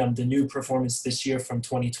 Lithium, the new performance this year from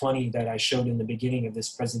 2020 that I showed in the beginning of this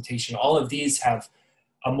presentation, all of these have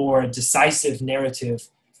a more decisive narrative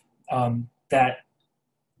that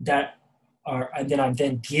I'm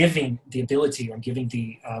then giving the ability, or giving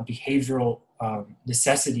the behavioral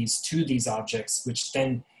necessities to these objects, which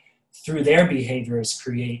then through their behaviors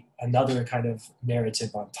create another kind of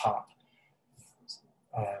narrative on top.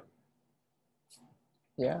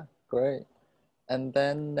 Yeah, great. And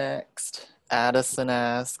then next, Addison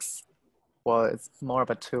asks, well, it's more of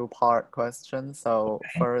a two-part question. So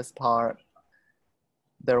first part,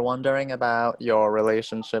 they're wondering about your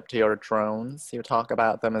relationship to your drones. You talk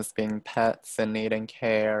about them as being pets and needing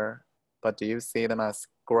care, but do you see them as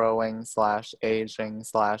growing / aging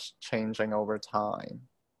 / changing over time?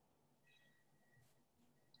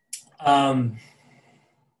 I'm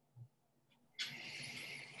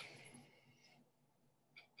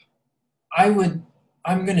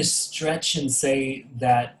going to stretch and say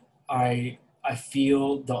that I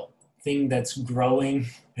feel the thing that's growing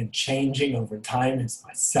and changing over time is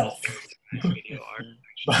myself. Video art,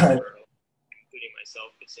 But including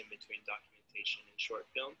myself, is in between documentation and short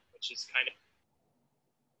film, which is kind of.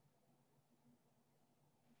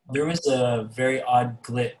 there was a very odd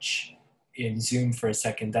glitch in Zoom for a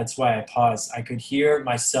second. That's why I paused. I could hear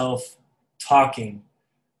myself talking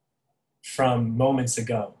from moments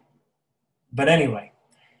ago. But anyway,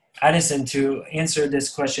 Addison, to answer this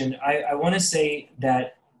question, I want to say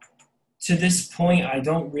that to this point, I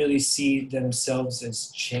don't really see themselves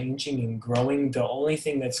as changing and growing. The only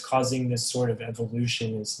thing that's causing this sort of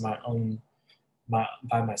evolution is by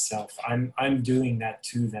myself. I'm doing that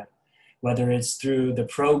to them, whether it's through the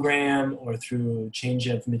program or through change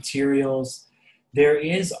of materials. There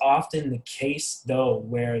is often the case, though,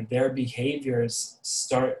 where their behaviors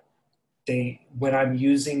start, when I'm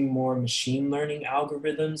using more machine learning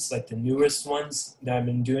algorithms, like the newest ones that I've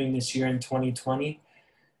been doing this year in 2020,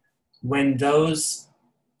 when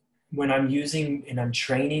I'm using and I'm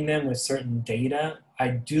training them with certain data, I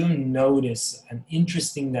do notice an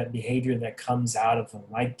interesting behavior that comes out of them,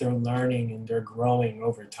 like they're learning and they're growing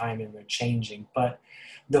over time and they're changing. But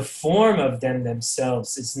the form of them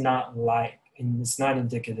themselves is not and it's not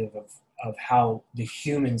indicative of how the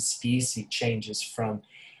human species changes from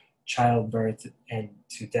childbirth and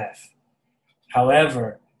to death.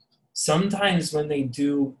 However, sometimes when they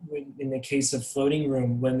do, in the case of Floating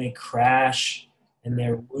Room, when they crash and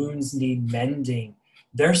their wounds need mending,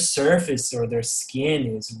 their surface or their skin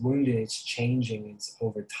is wounded, it's changing, it's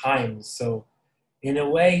over time. So in a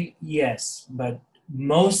way, yes, but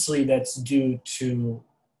mostly that's due to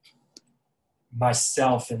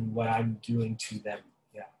myself and what I'm doing to them.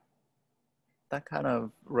 Yeah. That kind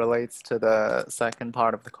of relates to the second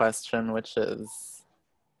part of the question, which is,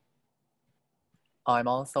 I'm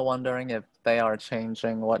also wondering if they are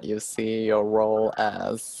changing what you see your role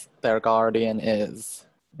as their guardian is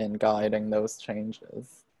in guiding those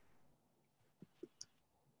changes.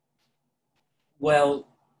 Well,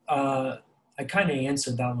 I kind of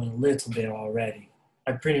answered that one a little bit already.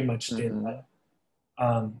 I pretty much did that.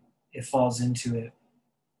 it falls into it.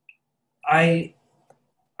 I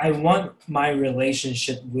want my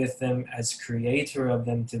relationship with them as creator of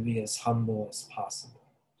them to be as humble as possible.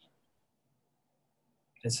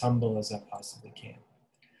 As humble as I possibly can.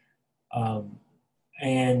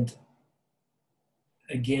 And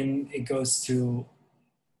again, it goes to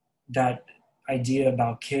that idea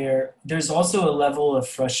about care. There's also a level of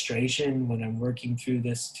frustration when I'm working through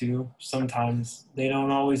this too. Sometimes they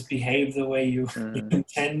don't always behave the way you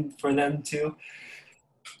intend for them to,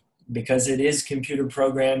 because it is computer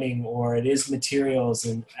programming or it is materials,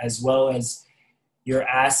 and as well as you're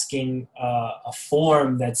asking a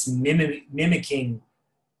form that's mimicking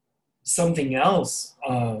something else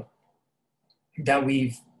that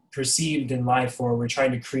we've perceived in life, or we're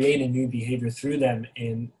trying to create a new behavior through them,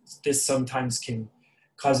 and this sometimes can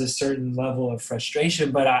cause a certain level of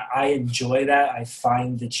frustration, but I enjoy that. I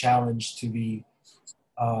find the challenge to be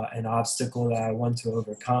an obstacle that I want to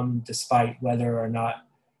overcome, despite whether or not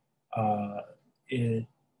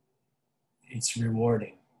it's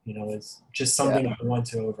rewarding. You know, it's just something I want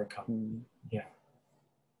to overcome. Yeah.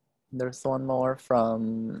 There's one more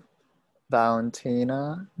from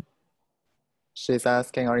Valentina. She's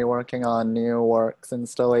asking, are you working on new works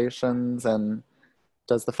installations, and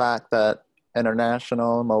does the fact that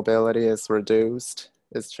international mobility is reduced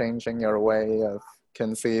is changing your way of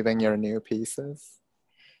conceiving your new pieces?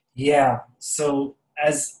 Yeah, so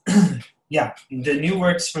as, the new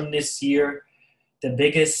works from this year, the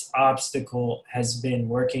biggest obstacle has been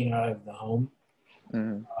working out of the home,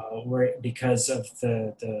 because of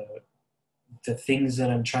the things that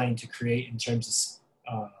I'm trying to create in terms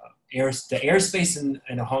of the airspace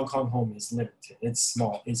in a Hong Kong home is limited. It's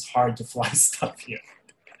small. It's hard to fly stuff here.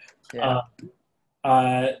 Yeah.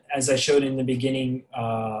 As I showed in the beginning,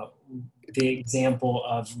 the example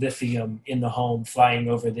of lithium in the home flying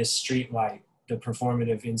over this street light, the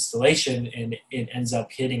performative installation, and it ends up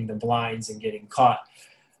hitting the blinds and getting caught.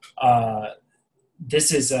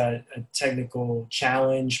 This is a technical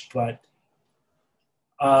challenge, but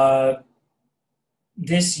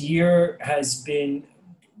this year has been,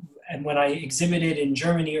 and when I exhibited in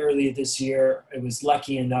Germany earlier this year, it was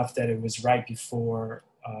lucky enough that it was right before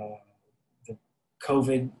the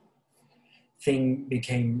COVID thing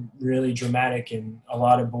became really dramatic and a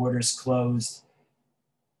lot of borders closed.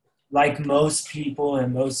 Like most people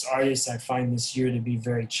and most artists, I find this year to be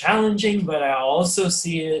very challenging, but I also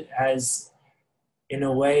see it as, in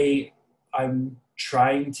a way, I'm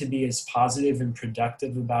trying to be as positive and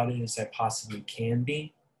productive about it as I possibly can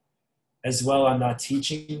be. As well, I'm not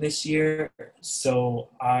teaching this year, so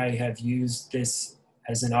I have used this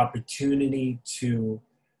as an opportunity to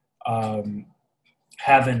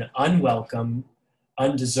have an unwelcome,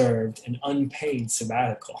 undeserved, and unpaid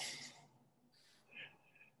sabbatical.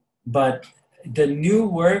 But the new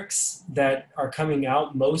works that are coming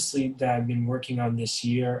out, mostly that I've been working on this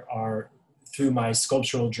year, are through my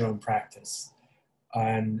sculptural drone practice.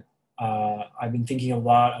 And I've been thinking a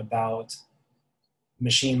lot about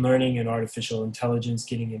machine learning and artificial intelligence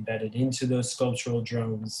getting embedded into those sculptural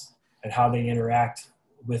drones and how they interact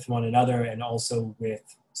with one another and also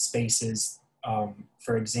with spaces.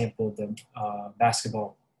 For example, the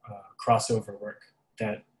basketball crossover work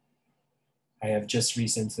that I have just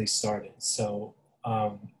recently started. So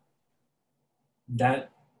that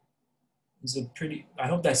is I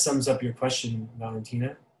hope that sums up your question,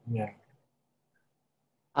 Valentina. Yeah.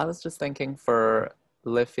 I was just thinking, for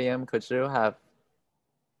lithium, could you have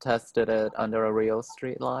tested it under a real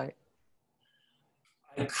street light?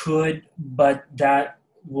 I could, but that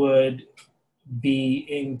would be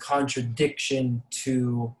in contradiction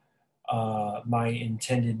to my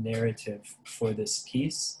intended narrative for this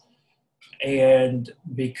piece. And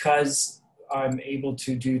because I'm able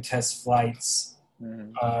to do test flights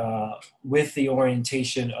with the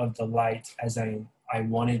orientation of the light as I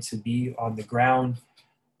wanted to be on the ground,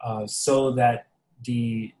 so that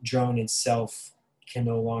the drone itself can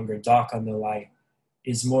no longer dock on the light,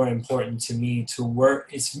 is more important to me to work.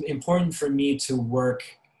 It's important for me to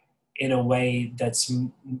work in a way that's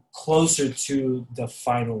closer to the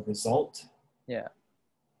final result. Yeah.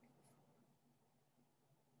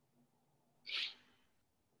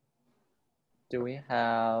 Do we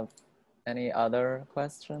have any other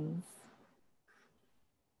questions?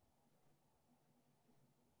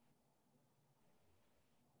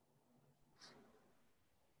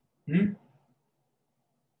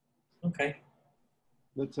 Okay.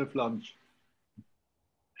 Let's have lunch.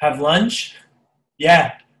 Have lunch?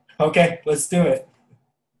 Yeah. Okay, let's do it.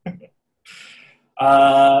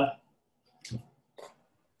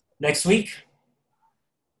 Next week?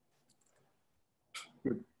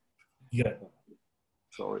 Good. Good.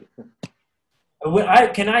 Sorry.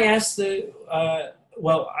 Can I ask the,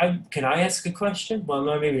 can I ask a question? Well,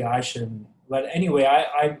 no, maybe I shouldn't. But anyway,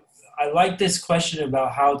 I like this question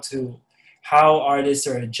about how artists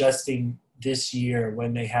are adjusting this year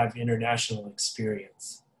when they have international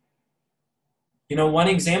experience. You know, one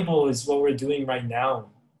example is what we're doing right now.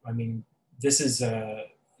 I mean, this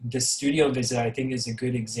studio visit, I think, is a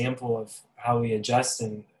good example of how we adjust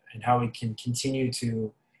and how we can continue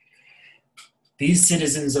to be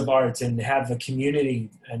citizens of art and have a community.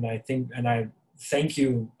 And I thank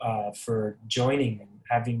you for joining and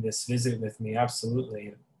having this visit with me.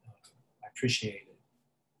 Absolutely. I appreciate it.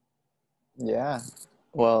 Yeah.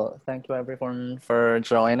 Well, thank you everyone for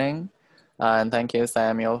joining. And thank you,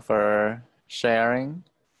 Samuel, for sharing.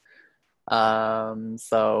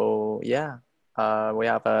 So yeah, we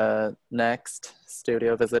have a next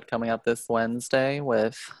studio visit coming up this Wednesday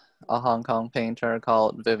with a Hong Kong painter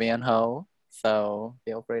called Vivian Ho. So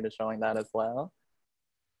feel free to join that as well.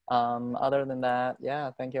 Other than that,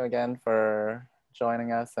 yeah, thank you again for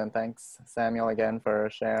joining us, and thanks, Samuel, again for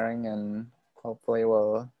sharing, and hopefully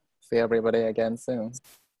we'll see everybody again soon.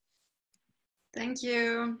 Thank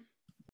you.